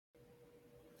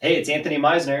Hey, it's Anthony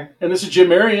Meisner. And this is Jim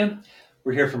Merrion.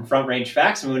 We're here from Front Range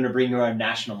Facts, and we're going to bring you our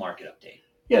national market update.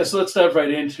 Yeah, so let's dive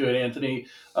right into it, Anthony.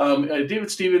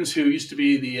 David Stevens, who used to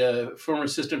be the former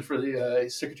assistant for the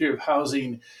Secretary of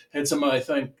Housing, had some, I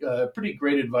think, pretty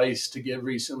great advice to give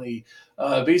recently,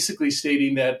 basically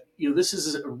stating that this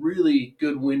is a really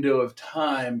good window of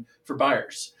time for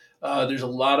buyers. There's a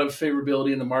lot of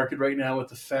favorability in the market right now with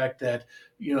the fact that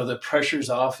the pressure's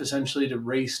off essentially to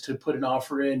race to put an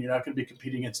offer in. You're not going to be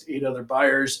competing against 8 other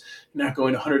buyers. You're not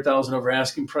going $100,000 over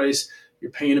asking price.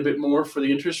 You're paying a bit more for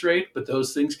the interest rate, but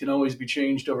those things can always be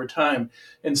changed over time.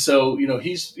 And so,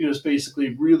 he's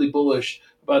basically really bullish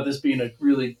about this being a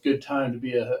really good time to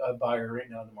be a buyer right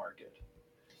now in the market.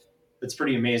 That's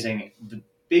pretty amazing. The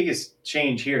biggest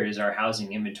change here is our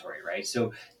housing inventory, right?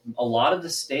 So a lot of the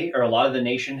state or a lot of the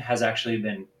nation has actually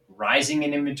been rising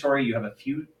in inventory. You have a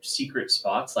few secret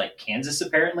spots like Kansas,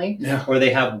 apparently, where they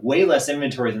have way less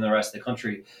inventory than the rest of the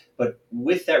country. But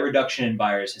with that reduction in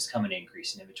buyers has come an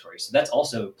increase in inventory. So that's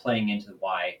also playing into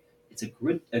why it's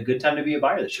a good time to be a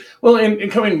buyer this year. Well,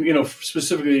 and coming,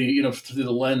 specifically, through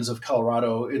the lens of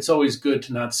Colorado, it's always good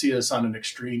to not see us on an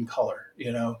extreme color.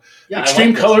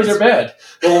 Extreme colors are bad.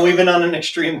 Well, we've been on an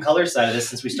extreme color side of this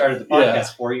since we started the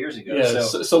podcast 4 years ago. Yeah.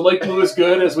 So light blue is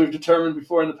good, as we've determined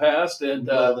before in the past, and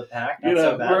the pack.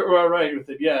 So we're all right with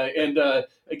it. Yeah, and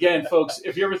again, folks,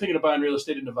 if you're ever thinking of buying real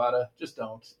estate in Nevada, just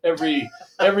don't. Every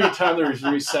time there's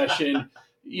a recession,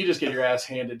 you just get your ass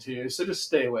handed to you. So just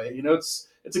stay away.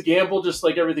 It's a gamble, just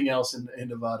like everything else in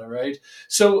Nevada, right?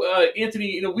 So,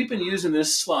 Anthony, we've been using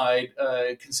this slide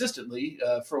consistently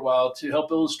for a while to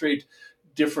help illustrate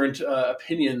different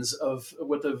opinions of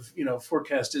what the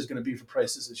forecast is going to be for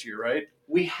prices this year, right?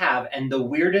 We have, and the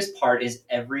weirdest part is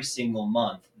every single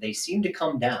month they seem to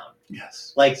come down.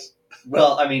 Yes.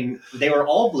 Well, I mean, they were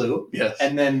all blue, yes,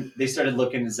 and then they started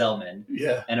looking at Zellman.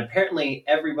 Yeah. And apparently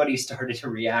everybody started to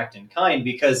react in kind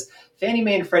because Fannie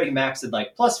Mae and Freddie Mac said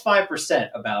plus 5%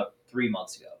 about 3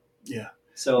 months ago. Yeah.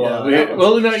 So,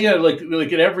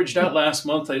 it averaged out last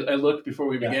month. I looked before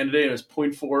we began today, and it was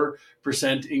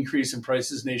 0.4% increase in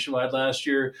prices nationwide last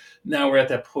year. Now we're at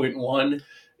that 0.1.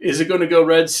 Is it going to go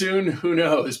red soon? Who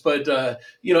knows? But,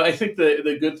 I think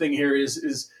the good thing here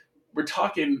is we're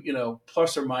talking,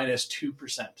 plus or minus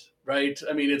 2%, right?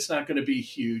 I mean, it's not going to be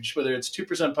huge, whether it's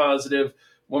 2% positive,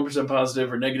 1%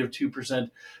 positive, or negative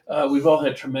 2%. We've all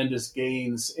had tremendous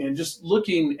gains. And just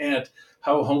looking at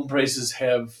how home prices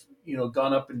have,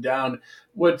 gone up and down,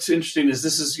 what's interesting is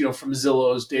this is, from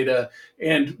Zillow's data,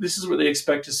 and this is where they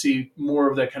expect to see more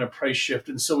of that kind of price shift.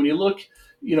 And so when you look,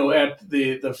 at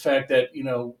the fact that,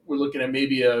 we're looking at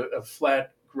maybe a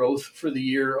flat growth for the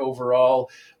year overall,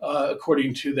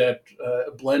 according to that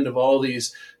blend of all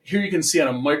these. Here you can see on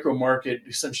a micro market,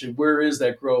 essentially, where is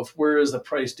that growth? Where is the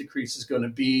price decrease is going to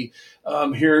be?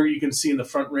 Here you can see in the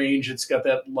Front Range, it's got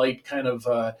that light kind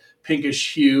of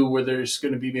pinkish hue where there's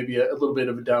going to be maybe a little bit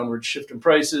of a downward shift in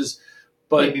prices.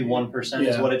 But maybe 1%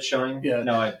 is what it's showing. Yeah.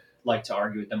 Now, I'd like to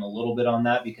argue with them a little bit on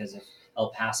that because if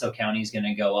El Paso County is going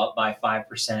to go up by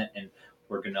 5% and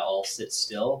we're going to all sit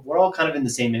still. We're all kind of in the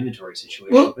same inventory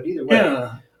situation, but either way,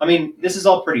 I mean, this is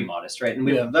all pretty modest, right?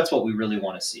 And that's what we really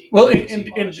want to see. Well,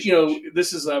 and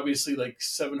this is obviously like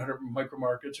 700 micro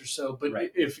markets or so, but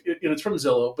if it's from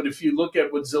Zillow, but if you look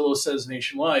at what Zillow says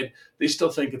nationwide, they still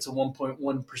think it's a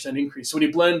 1.1% increase. So when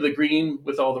you blend the green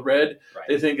with all the red,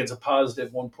 they think it's a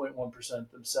positive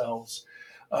 1.1% themselves.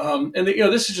 And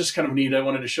this is just kind of neat. I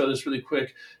wanted to show this really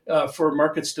quick for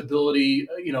market stability.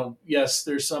 Yes,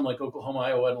 there's some like Oklahoma,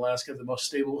 Iowa, and Alaska, the most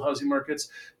stable housing markets.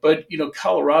 But,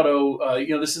 Colorado,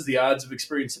 this is the odds of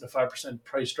experiencing a 5%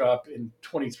 price drop in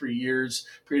 23 years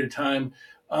period of time.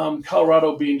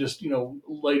 Colorado being just,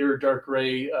 lighter, dark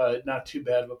gray, not too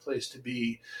bad of a place to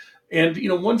be. And,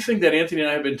 one thing that Anthony and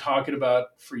I have been talking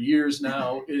about for years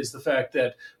now is the fact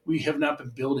that we have not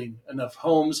been building enough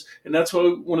homes. And that's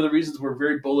one of the reasons we're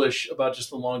very bullish about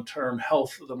just the long-term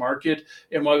health of the market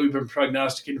and why we've been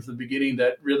prognosticating from the beginning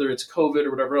that whether it's COVID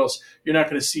or whatever else, you're not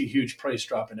going to see a huge price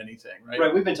drop in anything, right?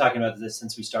 Right. We've been talking about this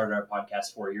since we started our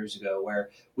podcast 4 years ago, where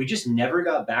we just never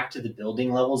got back to the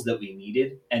building levels that we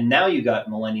needed. And now you got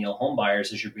millennial home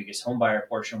buyers as your biggest home buyer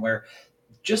portion, where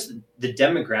just the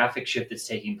demographic shift that's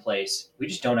taking place, we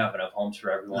just don't have enough homes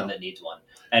for everyone that needs one.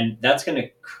 And that's going to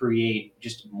create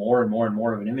just more and more and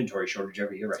more of an inventory shortage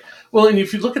every year right now. Well, and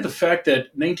if you look at the fact that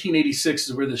 1986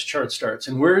 is where this chart starts,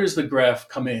 and where does the graph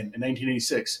come in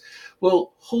 1986?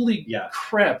 Well, holy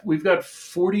crap, we've got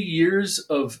 40 years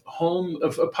of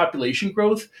population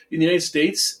growth in the United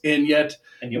States, and yet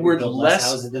we're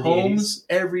less homes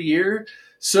every year.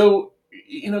 So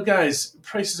guys,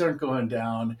 prices aren't going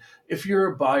down. If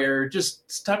you're a buyer, just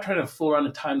stop trying to fool around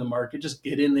and time the market. Just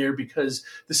get in there, because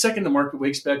the second the market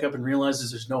wakes back up and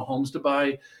realizes there's no homes to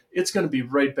buy, it's going to be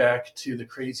right back to the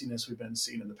craziness we've been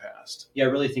seeing in the past. Yeah, I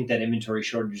really think that inventory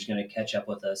shortage is going to catch up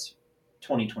with us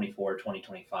 2024,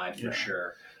 2025 for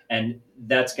sure. And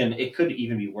it could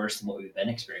even be worse than what we've been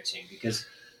experiencing, because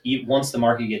once the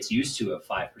market gets used to a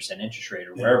 5% interest rate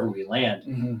or wherever we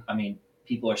land, I mean,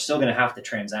 people are still going to have to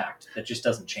transact. That just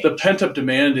doesn't change. The pent-up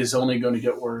demand is only going to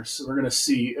get worse. We're going to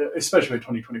see, especially by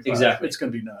 2025. Exactly. It's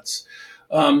going to be nuts.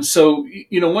 So,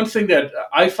 one thing that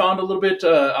I found a little bit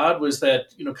odd was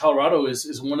that, Colorado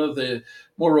is one of the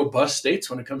more robust states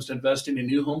when it comes to investing in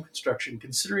new home construction,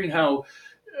 considering how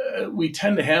we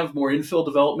tend to have more infill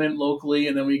development locally.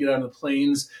 And then we get on the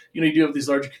plains, you do have these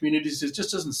larger communities. It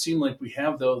just doesn't seem like we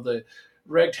have, though, the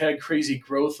ragtag crazy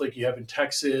growth like you have in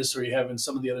Texas or you have in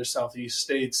some of the other Southeast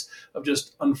states of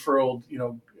just unfurled,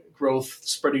 growth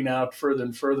spreading out further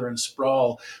and further in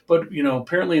sprawl. But,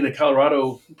 apparently in the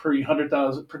Colorado per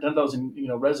 10,000,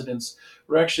 residents,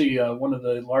 we're actually one of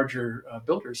the larger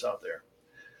builders out there.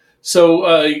 So,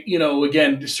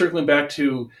 again, circling back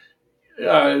to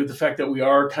the fact that we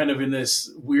are kind of in this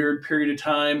weird period of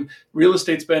time. Real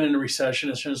estate's been in a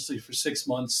recession essentially for 6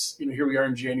 months. Here we are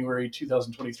in January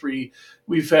 2023.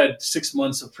 We've had 6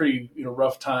 months of pretty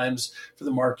rough times for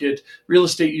the market. Real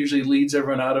estate usually leads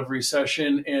everyone out of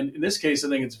recession, and in this case, I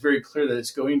think it's very clear that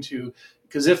it's going to.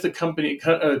 Because if the country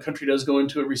does go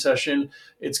into a recession,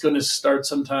 it's going to start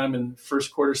sometime in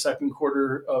first quarter, second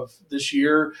quarter of this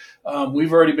year.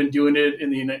 We've already been doing it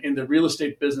in the real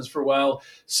estate business for a while.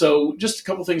 So just a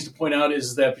couple things to point out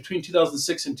is that between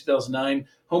 2006 and 2009,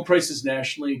 home prices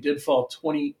nationally did fall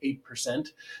 28%.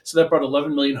 So that brought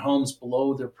 11 million homes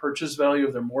below their purchase value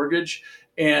of their mortgage.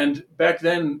 And back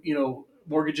then,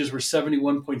 mortgages were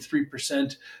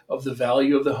 71.3% of the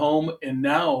value of the home. And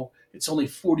now it's only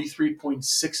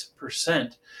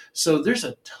 43.6%. So there's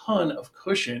a ton of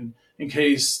cushion in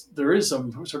case there is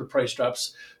some sort of price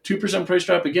drops. 2% price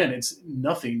drop, again, it's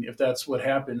nothing if that's what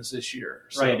happens this year.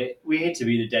 So. Right. We hate to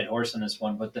be the dead horse on this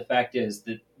one, but the fact is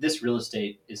that this real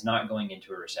estate is not going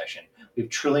into a recession. We have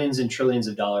trillions and trillions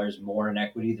of dollars more in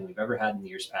equity than we've ever had in the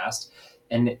years past.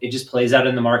 And it just plays out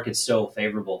in the market so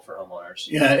favorable for homeowners.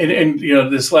 Yeah, and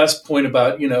this last point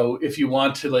about if you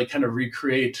want to kind of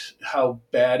recreate how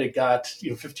bad it got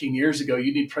 15 years ago,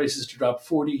 you need prices to drop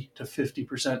 40 to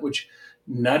 50%, which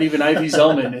not even Ivy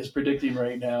Zellman is predicting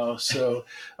right now. So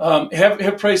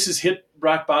have prices hit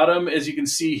rock bottom? As you can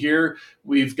see here,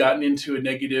 we've gotten into a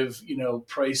negative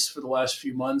price for the last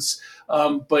few months,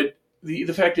 but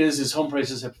the fact is home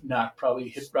prices have not probably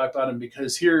hit rock bottom,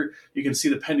 because here you can see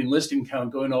the pending listing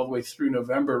count going all the way through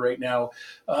November right now.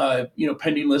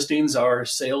 Pending listings are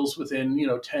sales within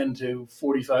 10 to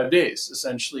 45 days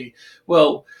essentially.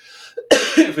 Well,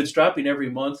 if it's dropping every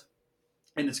month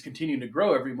and it's continuing to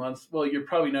grow every month, well, you're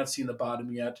probably not seeing the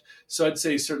bottom yet. So I'd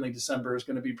say certainly December is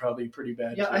going to be probably pretty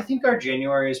bad. Yeah, too. I think our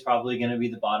January is probably going to be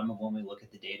the bottom of when we look at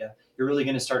the data. You're really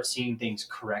going to start seeing things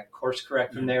course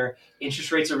correct from there. Interest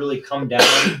rates have really come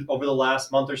down over the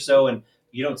last month or so, and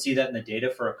you don't see that in the data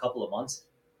for a couple of months.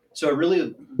 So I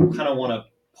really kind of want to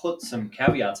put some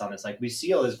caveats on this. Like, we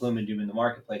see all this gloom and doom in the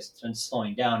marketplace. It's been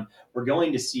slowing down. We're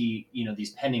going to see,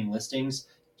 these pending listings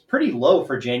pretty low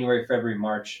for January, February,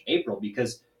 March, April,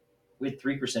 because we had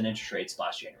 3% interest rates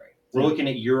last January. We're looking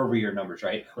at year-over-year numbers,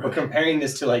 right? We're comparing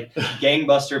this to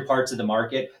gangbuster parts of the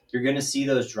market. You're going to see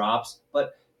those drops,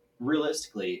 but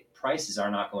realistically, prices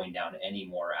are not going down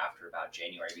anymore after about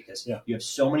January, because you have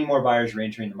so many more buyers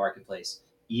re-entering the marketplace,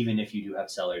 even if you do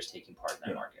have sellers taking part in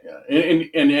that market. Yeah.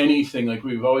 And anything, like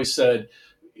we've always said,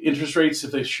 interest rates,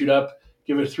 if they shoot up,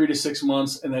 give it 3 to 6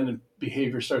 months, and then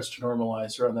behavior starts to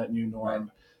normalize around that new norm.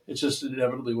 Right. It's just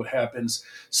inevitably what happens.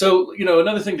 So,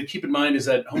 another thing to keep in mind is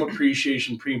that home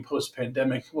appreciation pre and post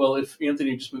pandemic. Well, if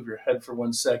Anthony, just move your head for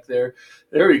 1 sec there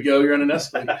you go. You're on an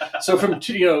escalator. So from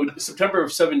September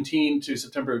of 17 to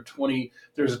September of 20,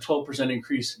 there's a 12%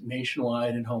 increase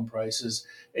nationwide in home prices,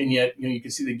 and yet you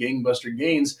can see the gangbuster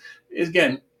gains.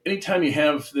 Again, anytime you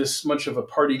have this much of a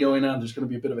party going on, there's going to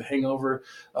be a bit of a hangover.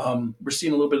 We're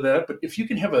seeing a little bit of that. But if you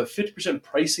can have a 50%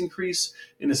 price increase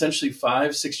in essentially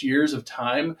 5-6 years of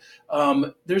time,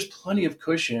 there's plenty of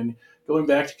cushion going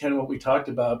back to kind of what we talked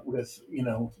about with,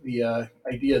 the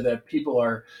idea that people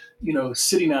are,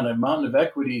 sitting on a mountain of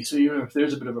equity. So even if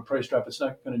there's a bit of a price drop, it's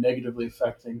not going to negatively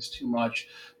affect things too much.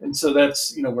 And so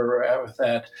that's, where we're at with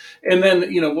that. And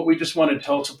then, what we just wanted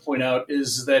to also point out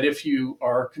is that if you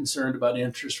are concerned about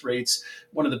interest rates,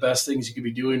 one of the best things you could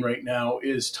be doing right now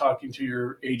is talking to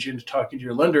your agent, talking to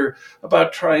your lender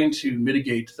about trying to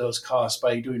mitigate those costs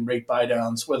by doing rate buy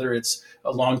downs, whether it's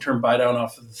a long-term buy down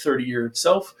off of the 30-year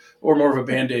itself or more of a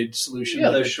Band-Aid solution. Yeah,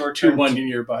 those short-term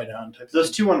 2-1-year buy down type.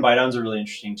 Those 2-1 buy downs are really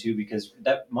interesting too, because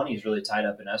that money is really tied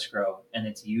up in escrow and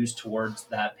it's used towards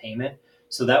that payment.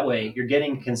 So that way you're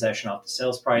getting concession off the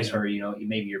sales price, or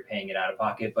maybe you're paying it out of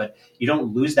pocket, but you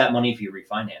don't lose that money if you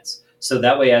refinance. So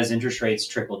that way, as interest rates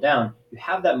trickle down, you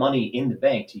have that money in the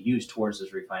bank to use towards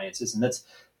those refinances, and it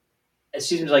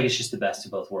seems like it's just the best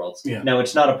of both worlds. Yeah. Now,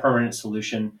 it's not a permanent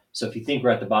solution. So if you think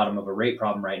we're at the bottom of a rate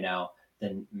problem right now,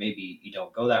 then maybe you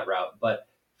don't go that route. But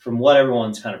from what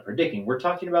everyone's kind of predicting, we're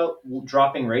talking about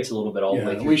dropping rates a little bit all the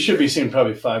way through. We should be seeing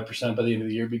probably 5% by the end of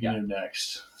the year, beginning of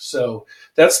next. So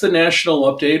that's the national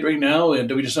update right now. And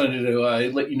we just wanted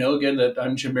to let you know again that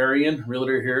I'm Jim Merrion,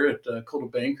 realtor here at Coldwell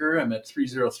Banker. I'm at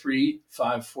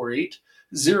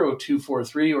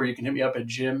 303-548-0243, or you can hit me up at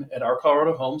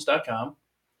jim@ourcoloradohomes.com.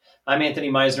 I'm Anthony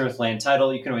Meisner with Land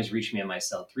Title. You can always reach me on my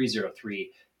cell,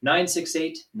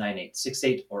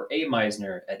 303-968-9868, or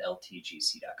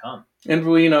ameisner@ltgc.com. And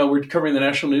we're covering the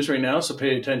national news right now, so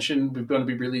pay attention. We're going to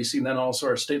be releasing then also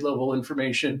our state level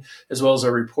information, as well as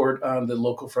our report on the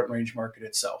local Front Range market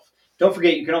itself. Don't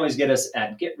forget, you can always get us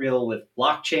at Get Real with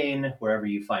Blockchain, wherever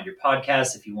you find your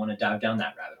podcasts, if you want to dive down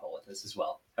that rabbit hole with us as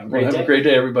well. Have a great day. Have a great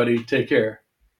day, everybody. Take care.